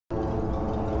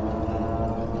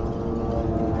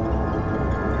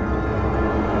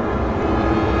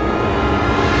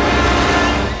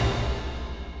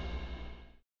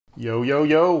Yo, yo,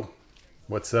 yo.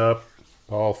 What's up?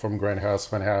 Paul from Grindhouse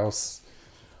Funhouse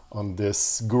on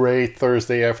this great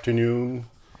Thursday afternoon.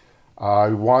 I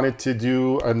wanted to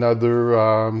do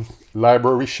another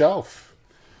library shelf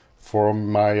for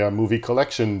my movie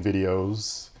collection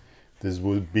videos. This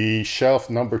would be shelf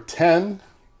number 10.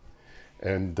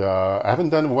 And I haven't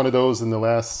done one of those in the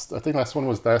last, I think last one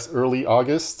was last early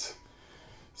August.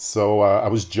 So I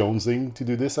was jonesing to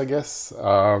do this, I guess.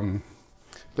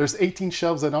 There's 18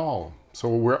 shelves in all. So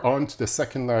we're on to the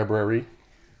second library.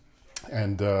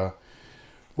 And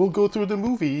we'll go through the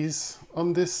movies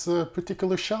on this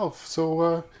particular shelf.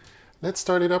 So let's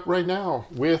start it up right now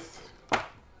with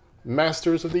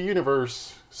Masters of the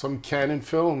Universe, some canon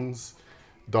films.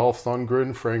 Dolph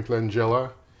Lundgren, Frank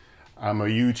Langella. I'm a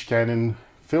huge canon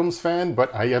films fan,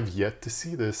 but I have yet to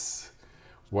see this.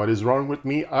 What is wrong with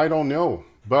me? I don't know,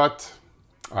 but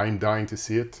I'm dying to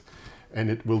see it, and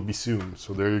it will be soon.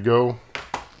 So there you go.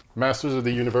 Masters of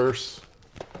the Universe.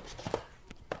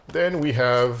 Then we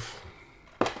have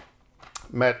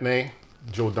Matinee,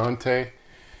 Joe Dante.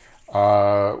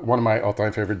 One of my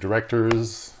all-time favorite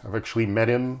directors. I've actually met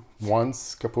him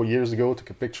once, a couple of years ago, took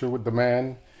a picture with the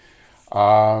man.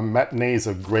 Matinee is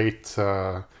a great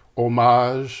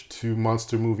homage to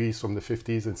monster movies from the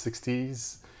 50s and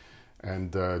 60s.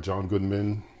 And John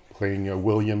Goodman playing a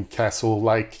William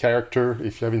Castle-like character.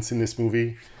 If you haven't seen this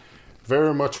movie,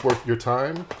 very much worth your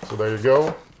time. So there you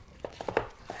go.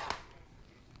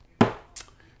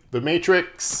 The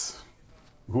Matrix.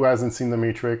 Who hasn't seen The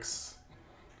Matrix?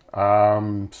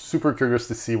 Super curious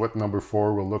to see what number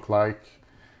 4 will look like.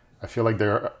 I feel like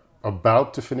they're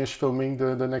about to finish filming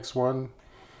the next one.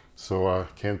 So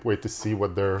can't wait to see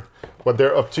what they're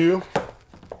up to.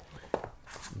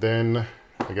 Then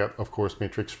I got, of course,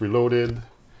 Matrix Reloaded.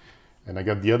 And I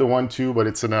got the other one too, but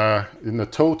it's in a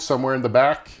tote somewhere in the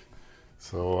back.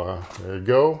 So there you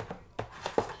go.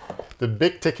 The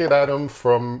big ticket item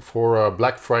for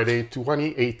Black Friday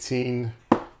 2018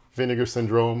 Vinegar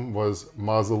Syndrome was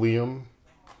Mausoleum.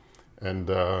 And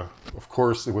of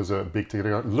course, it was a big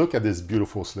ticket. Look at this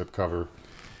beautiful slipcover.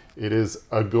 It is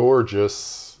a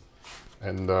gorgeous.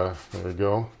 And there you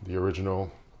go, the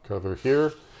original cover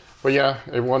here. But yeah,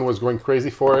 everyone was going crazy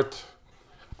for it.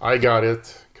 I got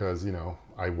it because, you know,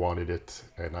 I wanted it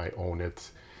and I own it.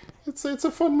 It's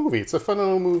a fun movie. It's a fun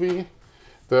little movie.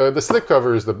 The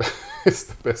slipcover is the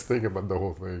best thing about the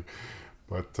whole thing.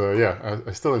 But yeah,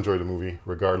 I still enjoy the movie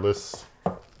regardless.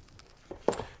 How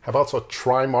about a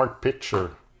Trimark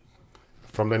picture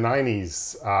from the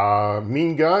 90s?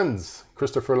 Mean Guns,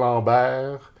 Christopher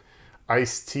Lambert,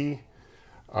 Ice-T.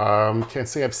 Can't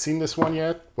say I've seen this one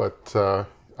yet, but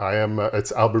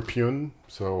it's Albert Pune,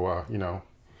 so you know,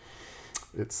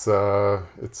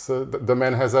 the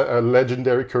man has a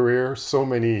legendary career. So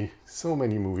many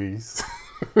movies.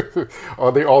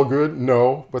 Are they all good?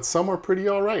 No, but some are pretty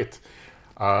all right.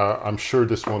 I'm sure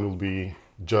this one will be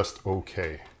just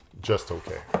okay. Just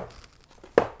okay.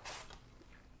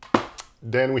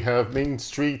 Then we have Main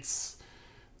Streets,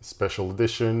 special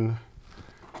edition,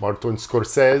 Martin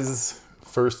Scorsese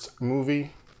first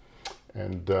movie,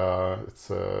 and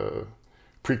it's a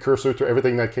precursor to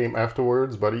everything that came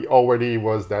afterwards, but he already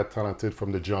was that talented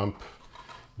from the jump.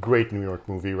 Great New York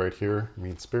movie right here,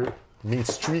 Mean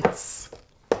Streets.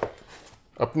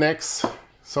 Up next,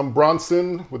 some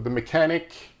Bronson with The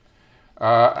Mechanic.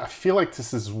 I feel like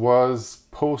was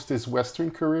post his Western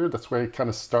career. That's where he kind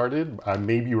of started. I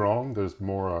may be wrong. There's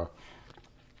more,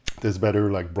 there's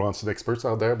better like Bronson experts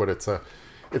out there, but it's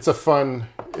a fun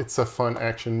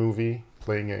action movie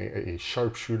playing a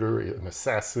sharpshooter, an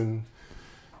assassin.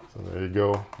 So there you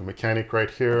go, The Mechanic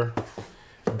right here.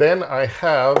 Then I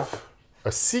have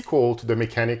a sequel to The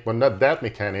Mechanic, but not that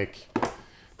Mechanic.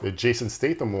 The Jason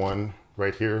Statham one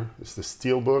right here. It's the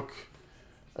Steelbook.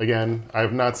 Again, I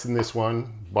have not seen this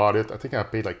one. Bought it. I think I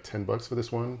paid like $10 for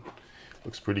this one.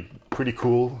 Looks pretty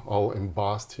cool. All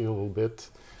embossed here a little bit.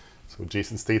 So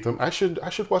Jason Statham. I should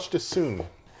watch this soon.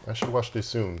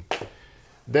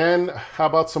 Then how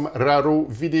about some Raro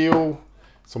Video,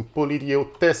 some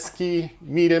Poliziotteschi,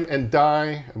 Meet 'em and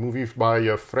Die, a movie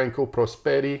by Franco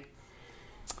Prosperi.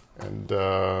 And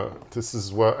this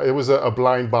is what it was a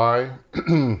blind buy.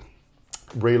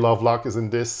 Ray Lovelock is in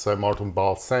this, Martin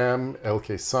Balsam,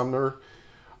 L.K. Sumner.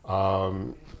 I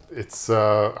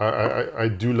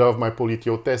do love my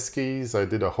Poliziotteschi's. I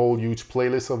did a whole huge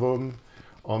playlist of them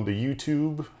on the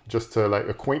YouTube just to like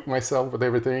acquaint myself with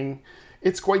everything.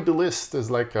 It's quite the list.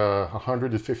 There's like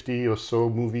 150 or so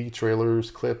movie trailers,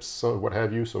 clips, so what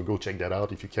have you. So go check that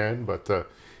out if you can. But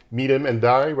Meet 'em and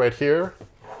Die right here.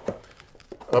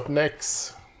 Up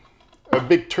next, a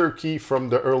big turkey from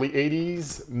the early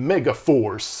 80s, Mega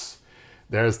Force.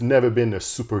 There's never been a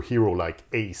superhero like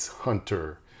Ace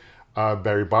Hunter.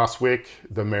 Barry Bostwick,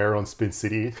 the mayor on Spin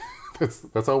City.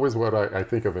 that's always what I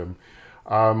think of him.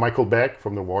 Michael Beck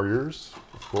from the Warriors,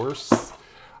 of course.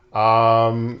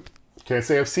 Can't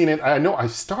say I've seen it. I know I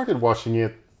started watching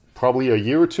it probably a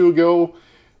year or two ago.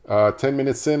 10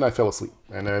 minutes in, I fell asleep.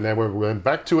 And then I went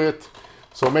back to it.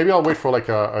 So maybe I'll wait for like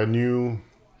a new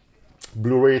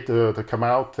Blu-ray to come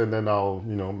out, and then I'll,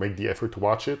 you know, make the effort to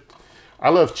watch it. I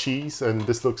love cheese, and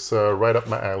this looks right up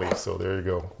my alley. So there you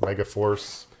go, Mega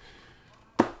Force.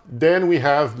 Then we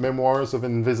have Memoirs of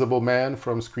an Invisible Man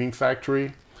from Scream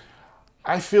Factory.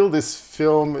 I feel this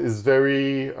film is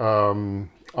very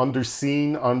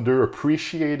underseen,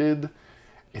 underappreciated.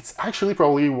 It's actually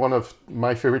probably one of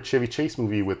my favorite Chevy Chase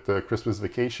movie with Christmas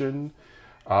Vacation.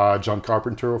 John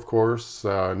Carpenter, of course.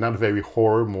 Not very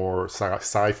horror, more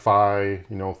sci-fi,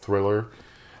 you know, thriller.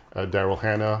 Daryl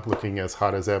Hannah looking as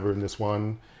hot as ever in this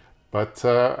one. But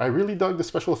I really dug the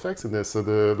special effects in this. So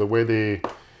the way they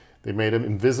made him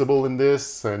invisible in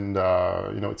this, and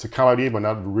you know, it's a comedy but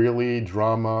not really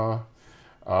drama.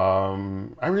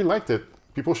 I really liked it.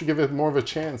 People should give it more of a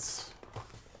chance.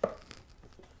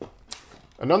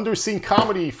 An underseen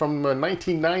comedy from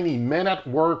 1990, Men at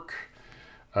Work.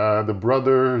 The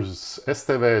brothers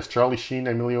Estevez, Charlie Sheen,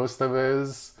 Emilio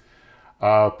Estevez,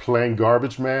 playing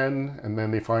garbage man, and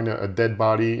then they find a dead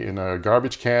body in a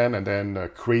garbage can, and then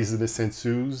craziness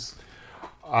ensues.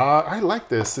 I like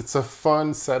this. It's a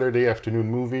fun Saturday afternoon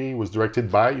movie. It was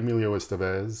directed by Emilio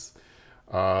Estevez.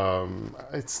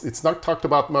 It's not talked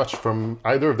about much from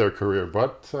either of their career,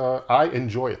 but I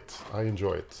enjoy it. I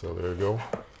enjoy it. So there you go.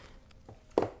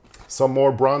 Some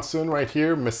more Bronson right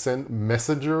here.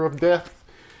 Messenger of Death.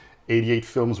 88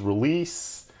 films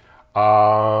release.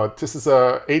 This is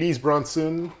a 80s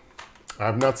Bronson.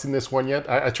 I've not seen this one yet.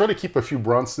 I try to keep a few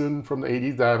Bronson from the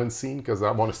 80s that I haven't seen because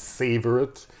I want to savor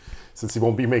it, since he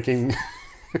won't be making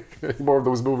more of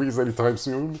those movies anytime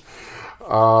soon.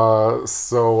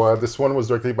 This one was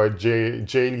directed by J.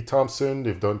 Lee Thompson.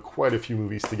 They've done quite a few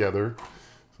movies together.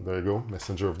 So there you go,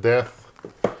 Messenger of Death.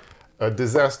 A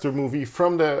disaster movie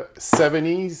from the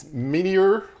 70s,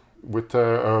 Meteor, with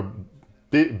a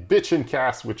bitchin'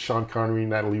 cast with Sean Connery,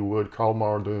 Natalie Wood, Carl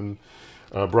Malden,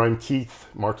 Brian Keith,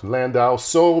 Martin Landau,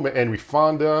 Henry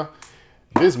Fonda.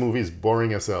 This movie is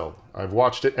boring as hell. I've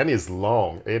watched it, and it's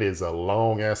long. It is a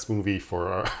long-ass movie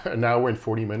for an hour and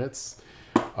 40 minutes.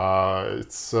 Yeah,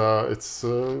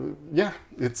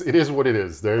 it is what it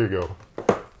is. There you go.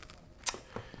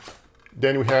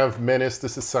 Then we have Menace to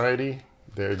Society.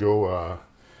 There you go.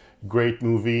 Great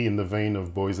movie in the vein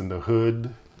of Boys in the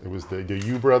Hood. It was the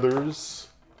U brothers,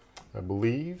 I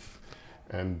believe.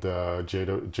 And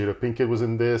Jada Pinkett was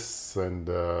in this. And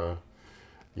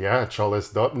yeah, Charles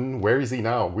Dutton. Where is he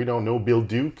now? We don't know. Bill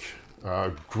Duke.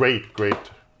 Great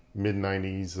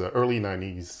mid-90s, early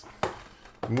 90s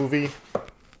movie.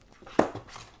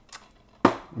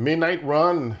 Midnight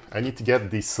Run. I need to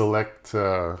get the select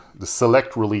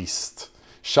released.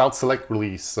 Shout Select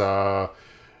release.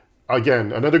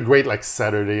 Again, another great like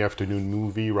Saturday afternoon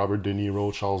movie. Robert De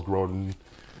Niro, Charles Grodin.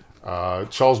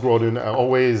 Charles Grodin,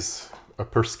 always a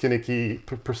persnickety,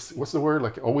 what's the word?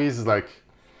 Like always like,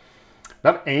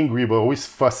 not angry, but always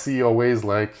fussy, always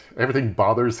like everything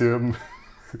bothers him.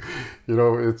 You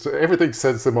know, everything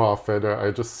sends him off, and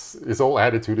his whole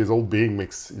attitude, his whole being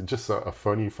makes just a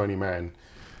funny man.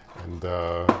 And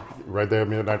right there,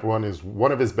 Midnight Run is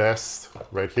one of his best.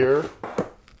 Right here,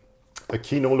 A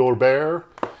Kino Lorber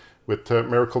with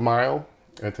Miracle Mile,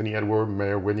 Anthony Edward,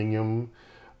 Mayor Winningham,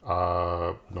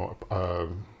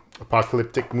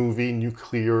 apocalyptic movie,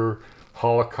 nuclear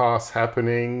holocaust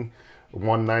happening,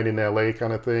 one night in LA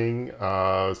kind of thing.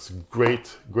 It's a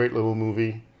great little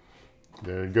movie.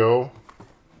 There you go.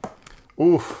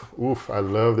 Oof, I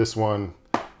love this one.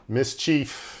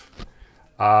 Mischief.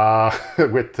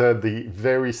 With the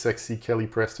very sexy Kelly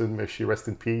Preston, may she rest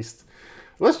in peace.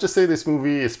 Let's just say this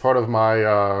movie is part of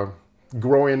my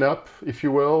growing up, if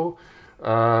you will.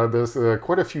 There's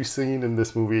quite a few scenes in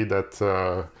this movie that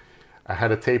I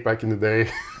had a tape back in the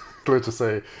day. Let's just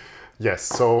say, yes.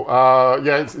 So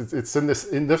yeah, it's in the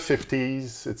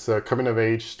 50s. It's a coming of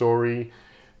age story.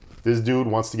 This dude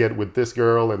wants to get with this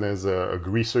girl, and there's a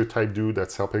greaser type dude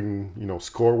that's helping, you know,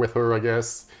 score with her, I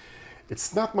guess.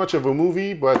 It's not much of a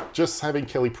movie, but just having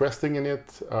Kelly Preston in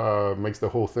it makes the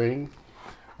whole thing.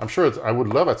 I'm sure I would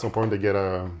love at some point to get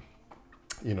a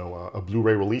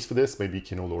Blu-ray release for this, maybe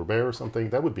Kino Lorber or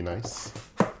something. That would be nice.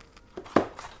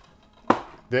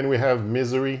 Then we have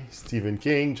Misery, Stephen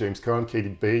King, James Caan,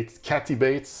 Kathy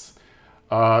Bates.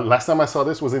 Last time I saw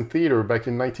this was in theater back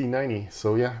in 1990.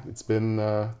 So yeah, it's been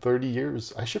 30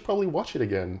 years. I should probably watch it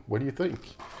again. What do you think?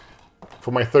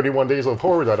 For my 31 days of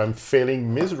horror that I'm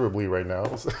failing miserably right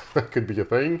now. So that could be a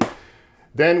thing.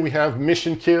 Then we have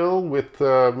Mission Kill with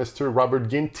Mr. Robert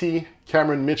Ginty,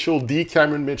 Cameron Mitchell,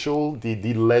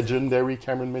 the legendary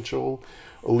Cameron Mitchell,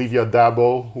 Olivia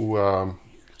Dabo, who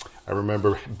I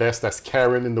remember best as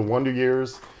Karen in the Wonder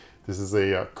Years. This is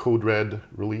a Code Red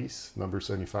release, number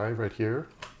 75 right here.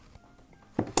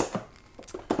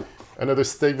 Another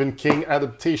Stephen King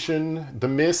adaptation, The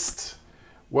Mist.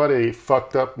 What a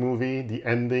fucked up movie. The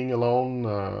ending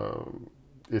alone,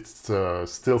 it's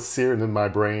still seared in my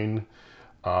brain.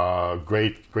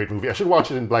 Great movie. I should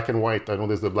watch it in black and white. I know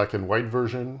there's the black and white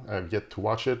version. I've yet to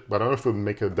watch it, but I don't know if it would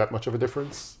make that much of a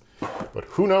difference. But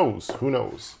who knows? Who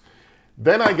knows?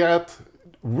 Then I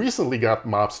recently got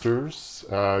Mobsters.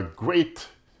 Great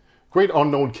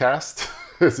unknown cast,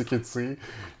 as you can see.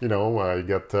 You know, you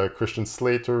got Christian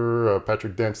Slater,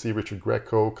 Patrick Dempsey, Richard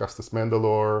Grieco, Costas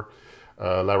Mandylor,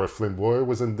 Lara Flynn Boyle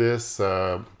was in this.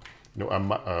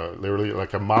 Literally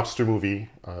like a mobster movie.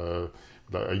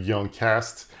 A young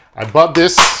cast. I bought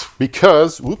this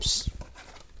because,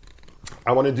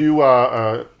 I want to do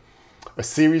a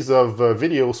series of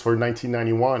videos for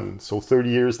 1991. So 30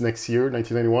 years next year,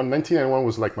 1991. 1991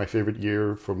 was like my favorite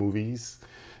year for movies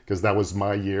because that was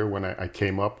my year when I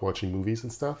came up watching movies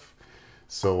and stuff.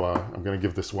 So I'm going to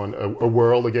give this one a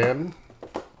whirl again.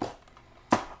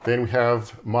 Then we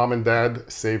have Mom and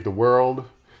Dad Save the World.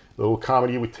 A little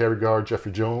comedy with Terry Garr,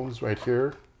 Jeffrey Jones right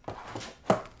here.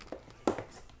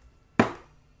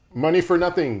 Money for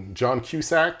Nothing, John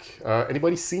Cusack.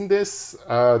 Anybody seen this?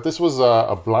 This was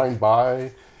a blind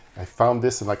buy. I found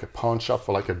this in like a pawn shop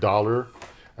for like $1.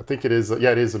 I think it is,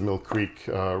 it is a Mill Creek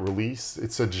release.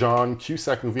 It's a John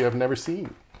Cusack movie I've never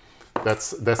seen.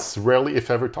 That's rarely,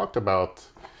 if ever, talked about.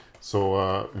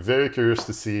 So very curious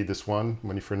to see this one,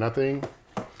 Money for Nothing.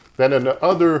 Then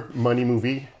another money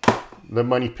movie, The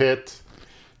Money Pit.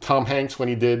 Tom Hanks when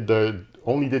he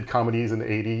only did comedies in the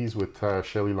 80s with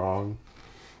Shelley Long.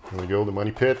 There we go, The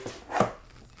Money Pit.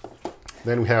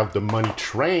 Then we have The Money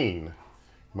Train.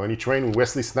 Money Train with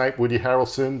Wesley Snipes, Woody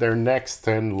Harrelson. Their next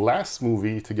and last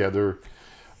movie together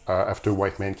after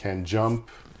White Man Can't Jump.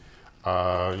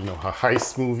 A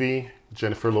heist movie.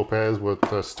 Jennifer Lopez with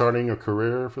starting a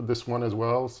career for this one as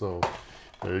well. So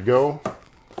there you go.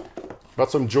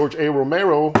 Got some George A.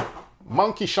 Romero.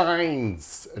 Monkey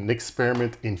Shines, An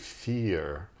Experiment in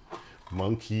Fear.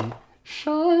 Monkey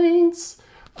Shines.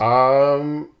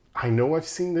 I know I've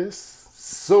seen this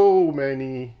so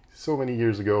many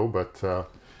years ago, but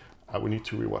I would need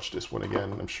to rewatch this one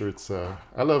again. I'm sure it's I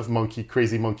love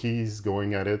crazy monkeys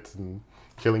going at it and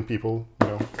killing people, you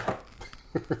know.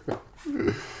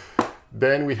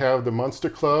 Then we have The Monster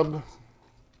Club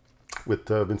with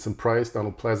Vincent Price,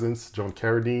 Donald Pleasance, John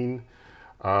Carradine.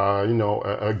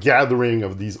 A gathering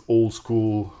of these old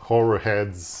school horror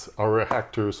heads, horror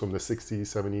actors from the 60s,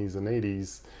 70s, and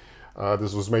 80s.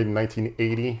 This was made in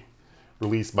 1980,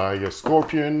 released by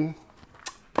Scorpion.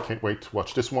 Can't wait to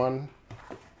watch this one.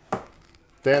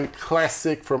 Then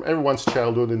classic from everyone's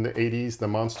childhood in the 80s, The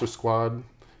Monster Squad.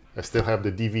 I still have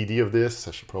the DVD of this.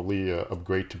 I should probably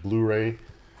upgrade to Blu-ray.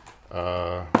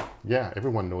 Yeah,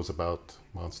 everyone knows about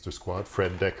Monster Squad,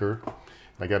 Fred Decker.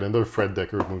 I got another Fred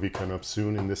Decker movie coming up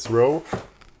soon in this row.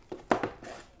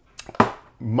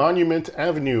 Monument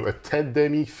Avenue, a Ted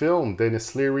Demme film.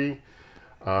 Dennis Leary,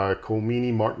 Cole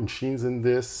Meany, Martin Sheen's in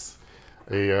this.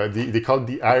 They call it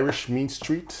The Irish Mean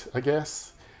Street, I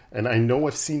guess. And I know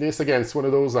I've seen this. Again, it's one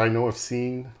of those I know I've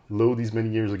seen these many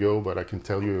years ago, but I can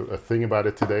tell you a thing about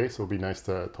it today, so it'll be nice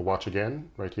to watch again,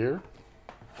 right here.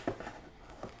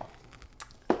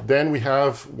 Then we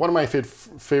have one of my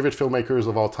favorite filmmakers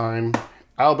of all time,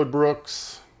 Albert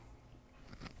Brooks.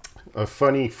 A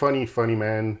funny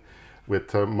man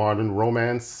with modern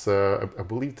romance. I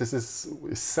believe this is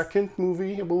his second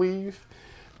movie, I believe,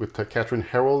 with Catherine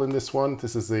Harrell in this one.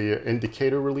 This is the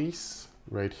Indicator release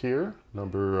right here,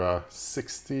 number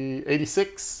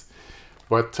 86.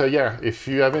 But yeah, if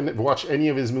you haven't watched any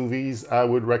of his movies, I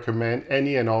would recommend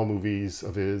any and all movies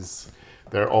of his.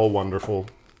 They're all wonderful.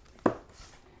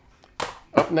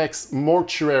 Up next,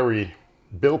 Mortuary,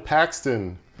 Bill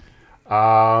Paxton.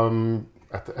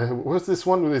 What's this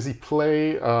one? Does he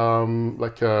play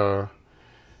like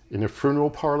in a funeral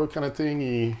parlor kind of thing?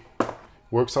 He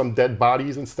works on dead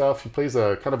bodies and stuff. He plays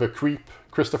a kind of a creep,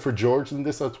 Christopher George, in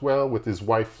this as well, with his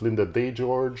wife Linda Day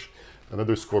George.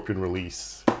 Another Scorpion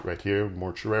release right here,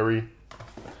 Mortuary.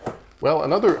 Well,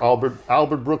 another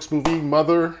Albert Brooks movie,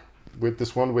 Mother, with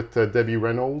this one with Debbie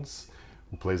Reynolds.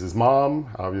 who plays his mom,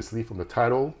 obviously from the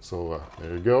title. So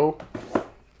there you go.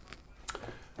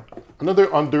 Another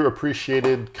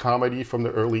underappreciated comedy from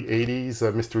the early 80s,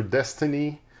 Mr.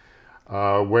 Destiny,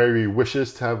 where he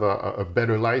wishes to have a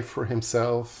better life for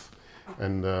himself.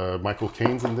 And Michael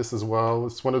Caine's in this as well.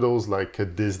 It's one of those like a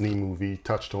Disney movie,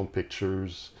 Touchstone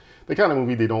Pictures. The kind of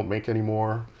movie they don't make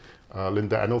anymore.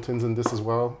 Linda Hamilton's in this as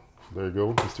well. There you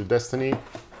go, Mr. Destiny.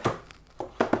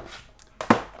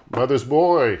 Mother's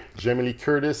Boy, Jamie Lee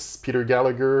Curtis, Peter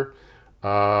Gallagher.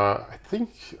 I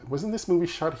think, wasn't this movie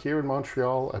shot here in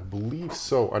Montreal? I believe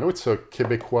so. I know it's a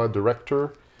Québécois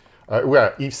director.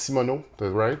 Yeah, Yves Simoneau,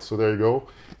 that's right. So there you go.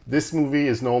 This movie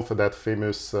is known for that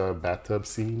famous bathtub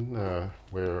scene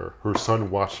where her son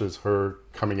watches her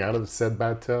coming out of the said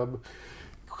bathtub.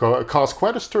 Caused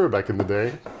quite a stir back in the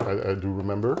day, I do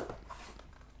remember.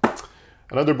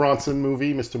 Another Bronson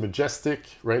movie, Mr.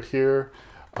 Majestic, right here.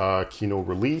 Kino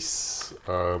release.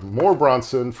 More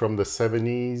Bronson from the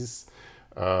 70s.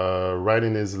 Right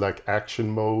in his like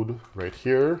action mode right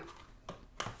here.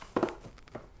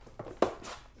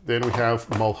 Then we have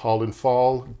Mulholland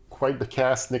Fall. Quite the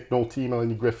cast: Nick Nolte,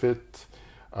 Melanie Griffith,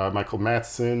 Michael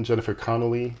Madsen, Jennifer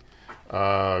Connelly.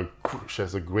 She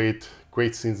has a great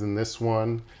scenes in this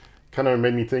one. Kind of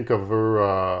made me think of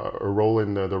her role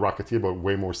in the Rocketeer, but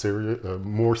way more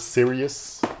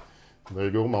serious. There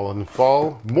you go, Mulholland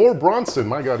Fall. More Bronson.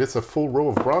 My God, it's a full row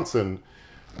of Bronson.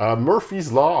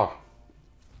 Murphy's Law.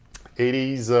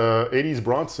 80s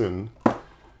Bronson.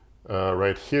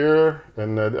 Right here.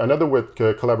 And another with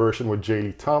collaboration with J.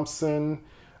 Lee Thompson.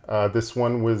 This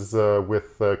one was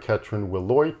with Catherine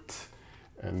Willoit.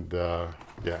 And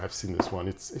yeah, I've seen this one.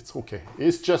 It's okay.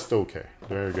 It's just okay.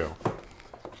 There you go.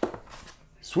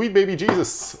 Sweet Baby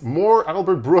Jesus. More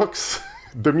Albert Brooks.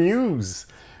 The Muse.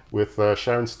 With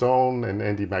Sharon Stone and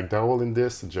Andy McDowell in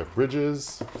this, and Jeff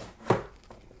Bridges.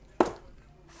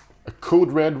 A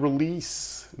Code Red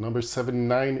release, number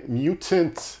 79,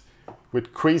 Mutant,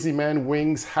 with Crazy Man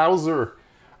Wings Hauser.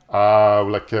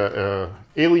 Like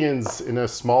aliens in a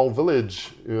small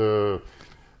village. Not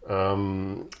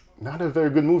a very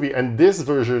good movie. And this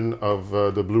version of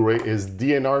the Blu-ray is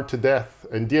DNR to death.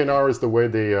 And DNR is the way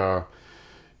they...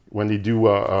 when they do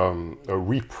a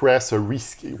repress,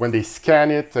 when they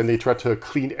scan it and they try to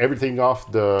clean everything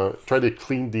off try to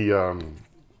clean the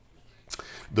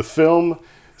film,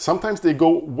 sometimes they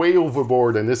go way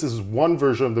overboard. And this is one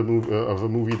version of the of a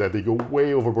movie that they go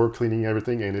way overboard cleaning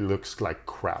everything, and it looks like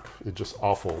crap. It's just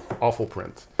awful, awful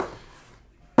print.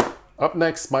 Up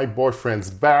next, My Boyfriend's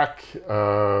Back,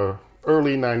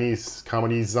 early 90s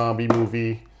comedy zombie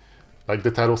movie. Like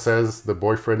the title says, the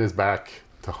boyfriend is back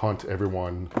to hunt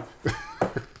everyone.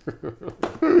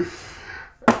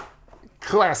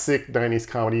 Classic 90s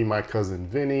comedy, My Cousin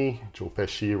Vinny, Joe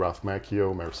Pesci, Ralph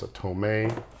Macchio, Marissa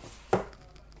Tomei.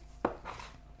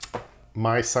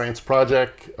 My Science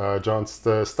Project, John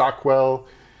Stockwell,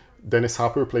 Dennis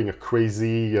Hopper playing a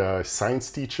crazy science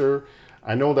teacher.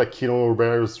 I know that Kino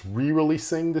Robert is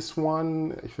re-releasing this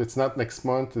one. If it's not next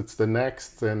month, it's the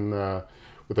next, and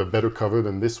with a better cover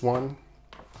than this one.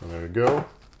 And there you go.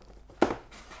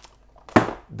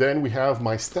 Then we have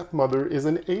My Stepmother is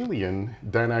an Alien.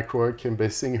 Dan Aykroyd, Kim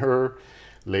Basinger,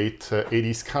 late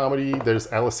 80s comedy. There's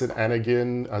Allison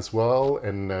Hannigan as well,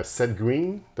 and Seth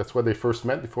Green. That's where they first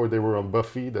met before they were on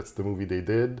Buffy. That's the movie they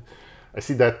did. I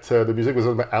see that the music was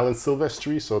done by Alan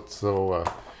Silvestri, so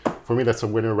for me that's a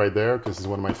winner right there, because he's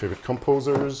one of my favorite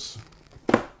composers.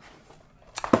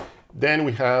 Then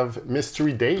we have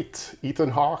Mystery Date, Ethan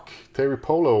Hawke, Terry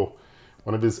Polo.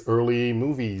 One of his early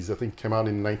movies, I think came out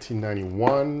in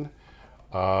 1991.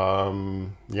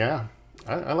 Yeah,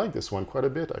 I like this one quite a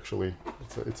bit, actually.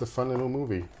 It's a fun little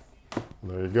movie.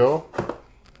 There you go.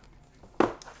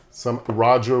 Some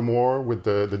Roger Moore with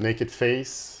the naked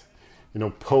face. You know,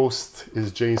 post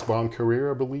his James Bond career,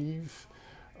 I believe.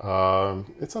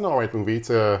 It's an alright movie.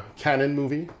 It's a canon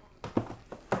movie.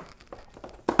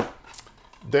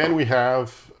 Then we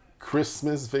have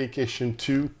Christmas Vacation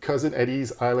 2, Cousin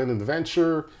Eddie's Island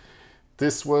Adventure.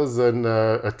 This was a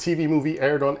TV movie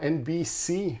aired on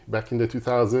NBC back in the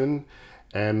 2000s,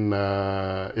 and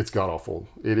it's god-awful.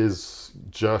 It is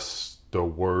just the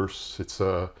worst. It's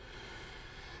a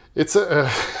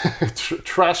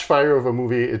trash fire of a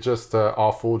movie. It's just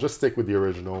awful. Just stick with the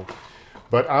original.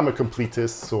 But I'm a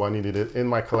completist, so I needed it in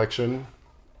my collection.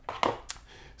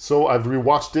 So I've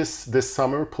rewatched this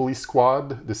summer, Police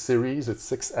Squad, the series. It's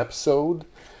 6 episodes.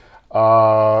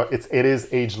 It is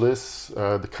ageless.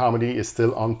 The comedy is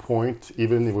still on point.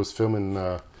 Even it was filmed in,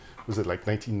 was it like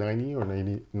 1990 or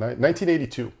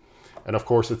 1982? And of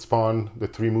course it spawned the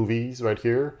 3 movies right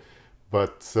here.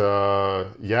 But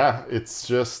yeah, it's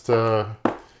just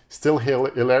still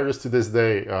hilarious to this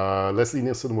day. Leslie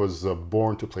Nielsen was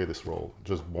born to play this role,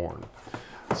 just born.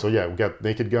 So yeah, we got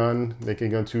Naked Gun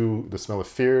 2, The Smell of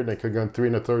Fear, Naked Gun 3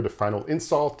 1/3, The Final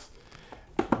Insult.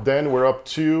 Then we're up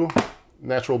to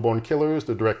Natural Born Killers,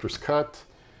 the director's cut.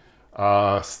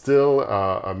 Still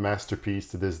a masterpiece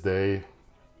to this day.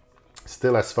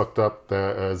 Still as fucked up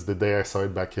as the day I saw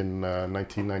it back in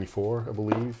 1994, I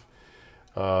believe.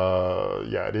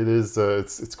 Yeah, it is.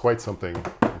 It's quite something.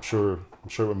 I'm sure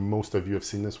most of you have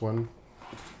seen this one.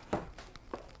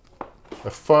 A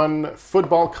fun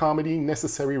football comedy,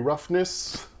 Necessary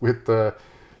Roughness, with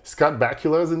Scott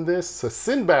Bakula's in this.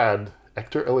 Sinbad,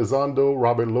 Hector Elizondo,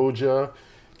 Robert Loggia,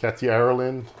 Kathy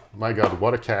Ireland. My God,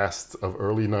 what a cast of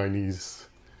early 90s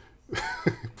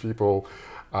people.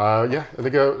 Yeah, I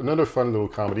think another fun little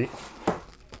comedy.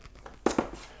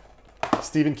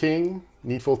 Stephen King,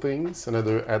 Needful Things,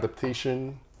 another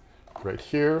adaptation right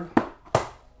here.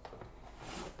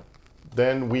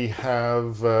 Then we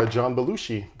have John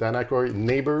Belushi, Dan Aykroyd,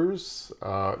 Neighbors.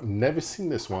 Never seen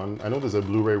this one. I know there's a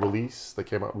Blu-ray release that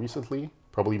came out recently,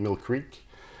 probably Mill Creek.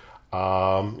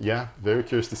 Yeah, very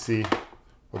curious to see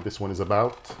what this one is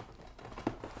about.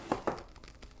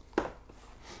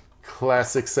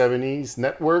 Classic 70s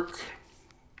Network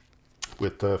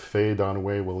with Faye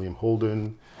Dunaway, William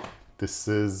Holden. This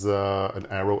is an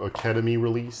Arrow Academy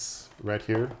release right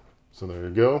here. So there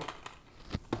you go.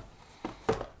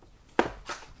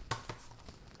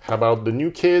 How about the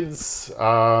New Kids?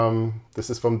 This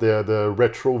is from the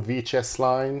retro VHS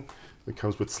line. It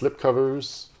comes with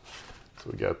slipcovers. So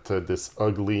we got this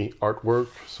ugly artwork.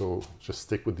 So just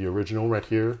stick with the original right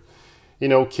here. You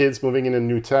know, kids moving in a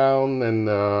new town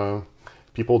and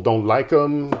people don't like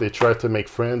them. They try to make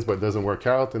friends, but it doesn't work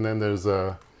out. And then there's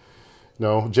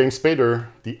James Spader,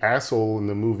 the asshole in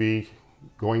the movie,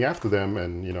 going after them,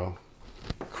 and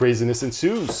craziness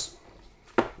ensues.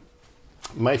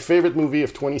 My favorite movie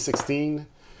of 2016,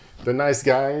 The Nice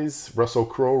Guys, Russell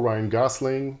Crowe, Ryan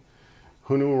Gosling.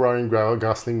 Who knew Ryan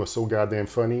Gosling was so goddamn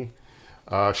funny?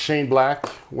 Shane Black,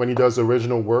 when he does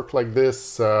original work like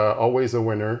this, always a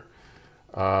winner.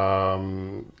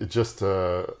 It's just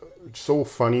so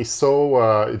funny.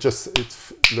 So it's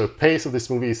the pace of this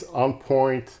movie is on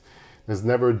point. There's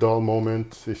never a dull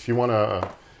moment. If you want to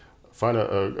find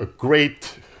a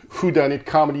great whodunit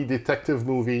comedy detective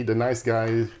movie, The Nice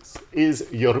Guys is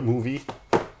your movie.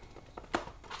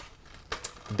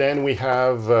 Then we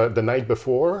have The Night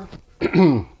Before,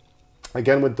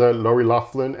 again with Lori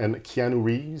Loughlin and Keanu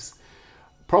Reeves.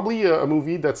 Probably a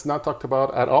movie that's not talked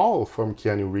about at all from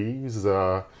Keanu Reeves.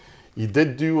 He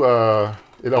did do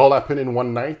It All Happened in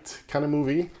One Night kind of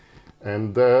movie,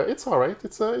 and it's all right.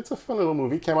 It's a fun little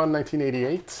movie. Came out in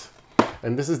 1988.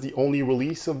 And this is the only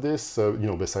release of this,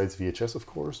 besides VHS, of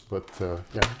course. But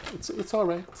yeah, it's all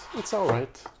right. It's all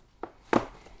right.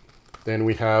 Then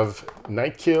we have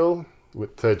Night Kill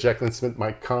with Jacqueline Smith,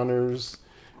 Mike Connors,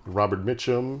 Robert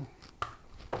Mitchum.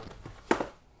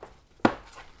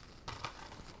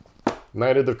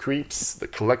 Night of the Creeps, the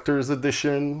collector's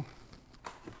edition.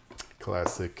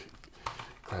 Classic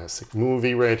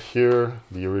movie right here.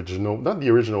 The original, not the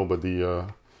original, but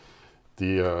the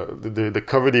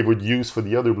cover they would use for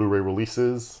the other Blu-ray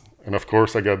releases. And of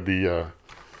course I got the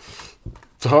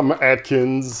Tom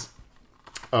Atkins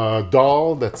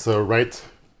doll that's right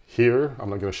here. I'm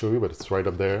not going to show you, but it's right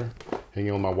up there,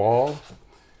 hanging on my wall.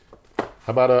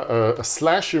 How about a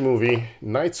slasher movie,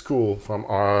 Night School, from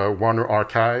our Warner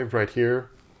Archive right here.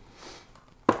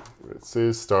 This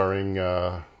is starring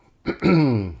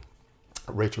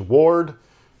Rachel Ward.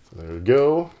 So there you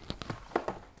go.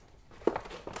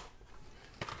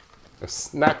 A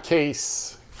snack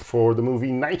case for the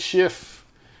movie Night Shift.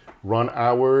 Ron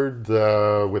Howard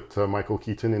with Michael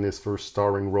Keaton in his first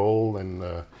starring role,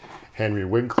 and Henry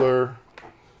Winkler.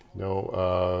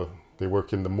 They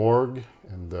work in the morgue,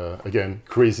 and again,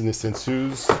 craziness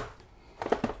ensues.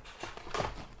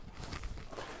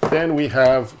 Then we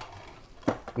have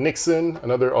Nixon,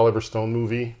 another Oliver Stone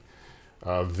movie.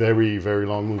 Very, very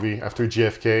long movie. After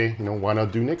JFK, why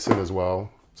not do Nixon as well?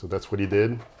 So that's what he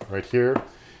did right here,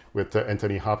 with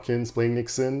Anthony Hopkins playing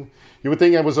Nixon. You would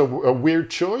think that was a weird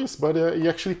choice, but he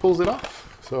actually pulls it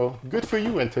off. So good for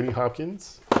you, Anthony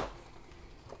Hopkins.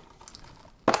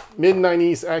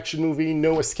 Mid-90s action movie,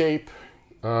 No Escape.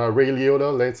 Ray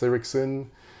Liotta, Lance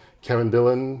Erickson, Kevin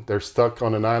Dillon. They're stuck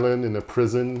on an island in a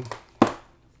prison.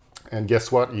 And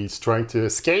guess what? He's trying to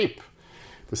escape.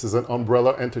 This is an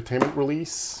Umbrella Entertainment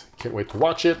release. Can't wait to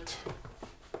watch it.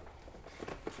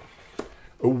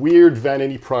 A weird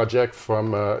vanity project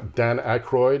from Dan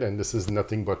Aykroyd, and this is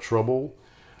Nothing But Trouble.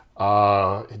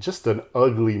 Just an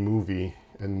ugly movie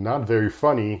and not very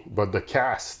funny, but the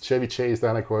cast, Chevy Chase,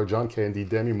 Dan Aykroyd, John Candy,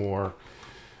 Demi Moore,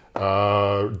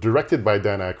 directed by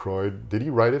Dan Aykroyd. Did he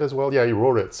write it as well? Yeah, he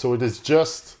wrote it. So it is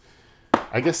just,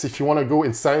 I guess if you want to go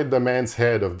inside the man's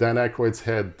head, of Dan Aykroyd's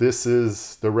head, this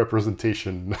is the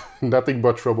representation. Nothing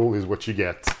but trouble is what you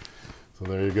get. So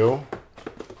there you go.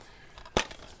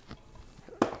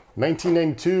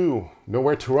 1992,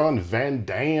 Nowhere to Run, Van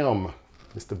Damme.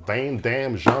 Mr. Van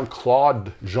Damme,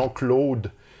 Jean-Claude,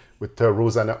 with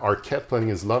Rosanna Arquette playing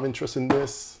his love interest in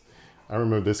this. I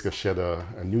remember this because she had a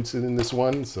nude scene in this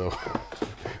one, so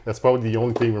that's probably the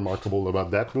only thing remarkable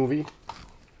about that movie.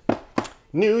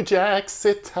 New Jack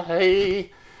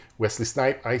City. Wesley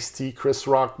Snipes, Ice-T, Chris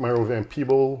Rock, Mario Van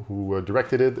Peebles, who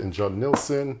directed it, and John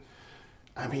Nilsson.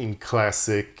 I mean,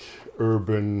 classic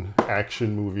urban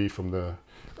action movie from the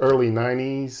early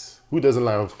 90s. Who doesn't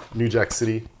love New Jack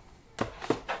City?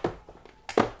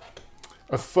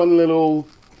 A fun little,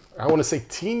 I want to say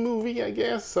teen movie, I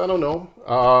guess. I don't know.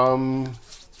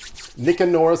 Nick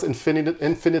and Nora's Infinite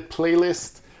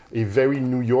Playlist. A very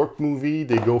New York movie.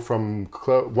 They go from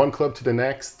one club to the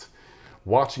next.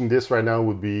 Watching this right now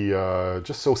would be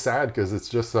just so sad, because it's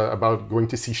just about going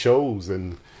to see shows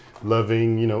and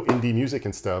loving, you know, indie music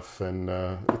and stuff. And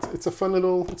it's a fun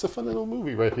little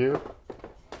movie right here.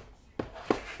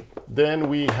 Then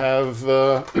we have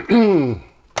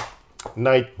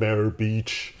Nightmare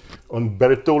Beach.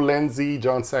 Umberto Lenzi,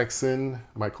 John Saxon,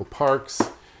 Michael Parks.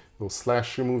 Little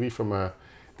slasher movie from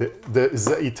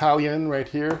the Italian right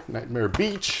here. Nightmare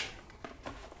Beach.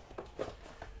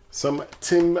 Some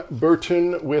Tim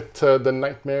Burton with The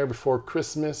Nightmare Before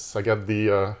Christmas. I got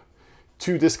the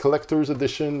 2-disc collector's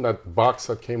edition, that box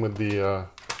that came with the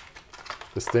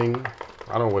this thing.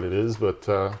 I don't know what it is, but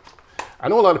I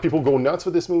know a lot of people go nuts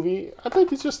with this movie. I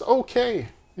think it's just okay.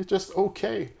 It's just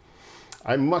okay.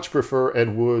 I much prefer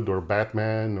Ed Wood or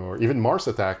Batman or even Mars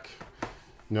Attack.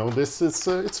 You know, this is,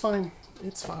 it's fine.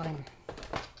 It's fine.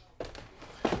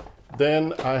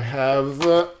 Then I have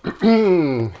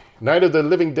Night of the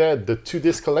Living Dead, the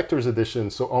 2-disc collector's edition.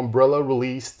 So Umbrella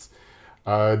released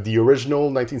the original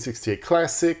 1968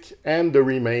 classic and the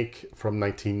remake from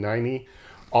 1990,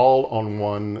 all on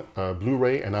one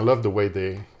Blu-ray. And I love the way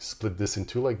they split this in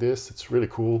two like this. It's really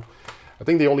cool. I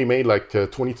think they only made like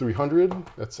 2,300.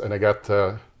 And I got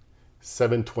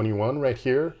 721 right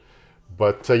here.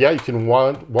 But yeah, you can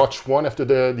watch one after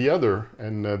the other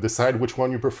and decide which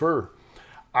one you prefer.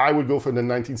 I would go for the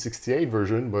 1968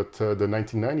 version, but the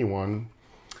 1991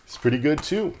 is pretty good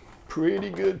too. Pretty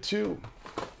good too.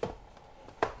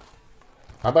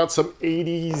 How about some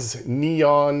 80s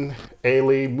neon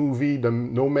LA movie, The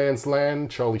No Man's Land,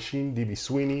 Charlie Sheen, D.B.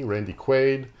 Sweeney, Randy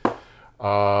Quaid.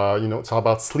 You know, it's all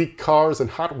about sleek cars and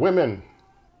hot women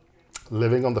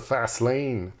living on the fast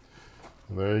lane.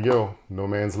 There you go, No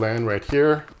Man's Land right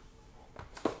here.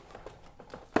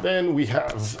 Then we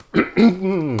have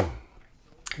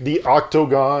The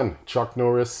Octagon, Chuck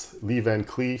Norris, Lee Van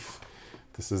Cleef.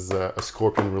 This is a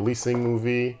Scorpion releasing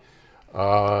movie.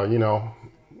 You know,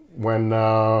 when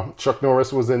Chuck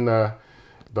Norris was in the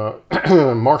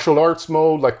martial arts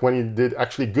mode, like when he did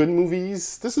actually good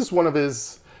movies. This is one of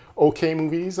his okay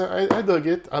movies. I dug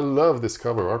it. I love this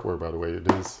cover artwork, by the way.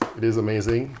 It is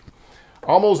amazing.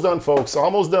 Almost done, folks.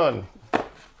 Almost done.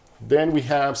 Then we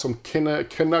have some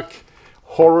Canuck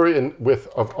horror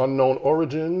of unknown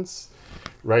origins.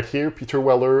 Right here, Peter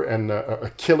Weller and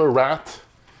a killer rat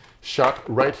shot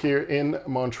right here in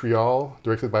Montreal,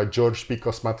 directed by George P.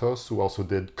 Cosmatos, who also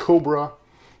did Cobra,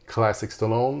 classic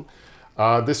Stallone.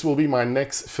 This will be my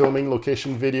next filming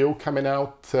location video coming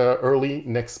out early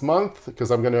next month,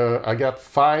 because I got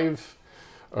 5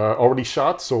 already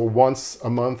shot, so once a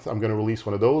month I'm gonna release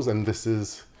one of those, and this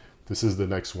is the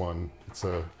next one.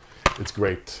 It's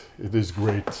great. It is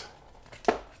great.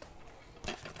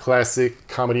 Classic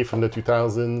comedy from the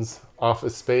 2000s,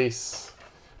 Office Space,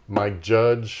 Mike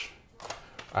Judge.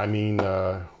 I mean,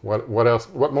 what else?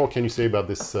 What more can you say about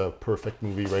this perfect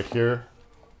movie right here?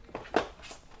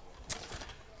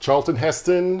 Charlton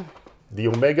Heston, the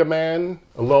Omega Man,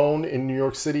 alone in New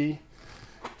York City,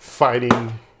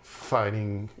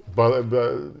 fighting. But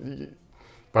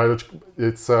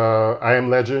it's I Am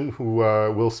Legend, who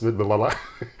Will Smith,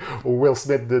 Will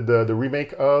Smith did the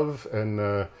remake of,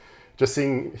 and just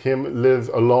seeing him live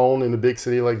alone in a big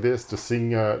city like this, just seeing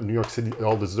New York City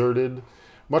all deserted,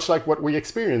 much like what we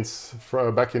experienced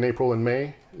back in April and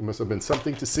May. It must have been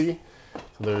something to see. So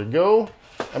there you go.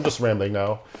 I'm just rambling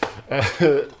now.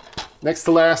 Next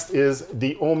to last is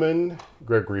The Omen,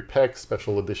 Gregory Peck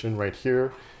special edition right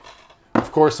here.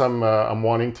 Of course, I'm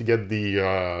wanting to get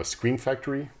the Scream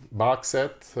Factory box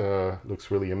set.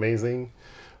 Looks really amazing.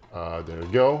 There you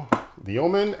go, The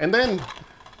Omen. And then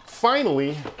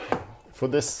finally, for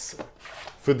this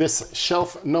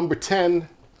shelf number 10,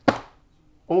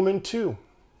 Omen 2.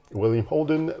 William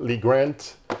Holden, Lee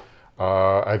Grant.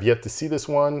 I've yet to see this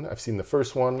one. I've seen the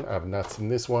first one. I have not seen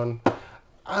this one.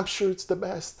 I'm sure it's the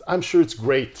best. I'm sure it's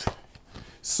great.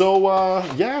 So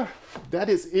yeah, that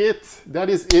is it. That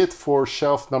is it for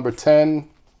shelf number 10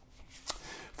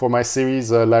 for my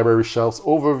series Library Shelves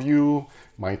Overview,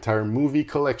 my entire movie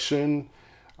collection.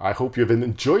 I hope you've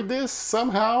enjoyed this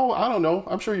somehow. I don't know.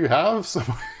 I'm sure you have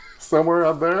somewhere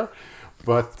out there.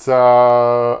 But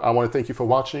I want to thank you for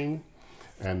watching.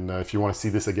 And if you want to see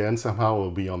this again somehow,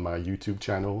 it'll be on my YouTube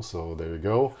channel. So there you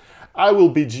go. I will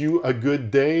bid you a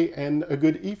good day and a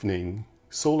good evening.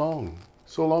 So long.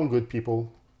 So long, good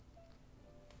people.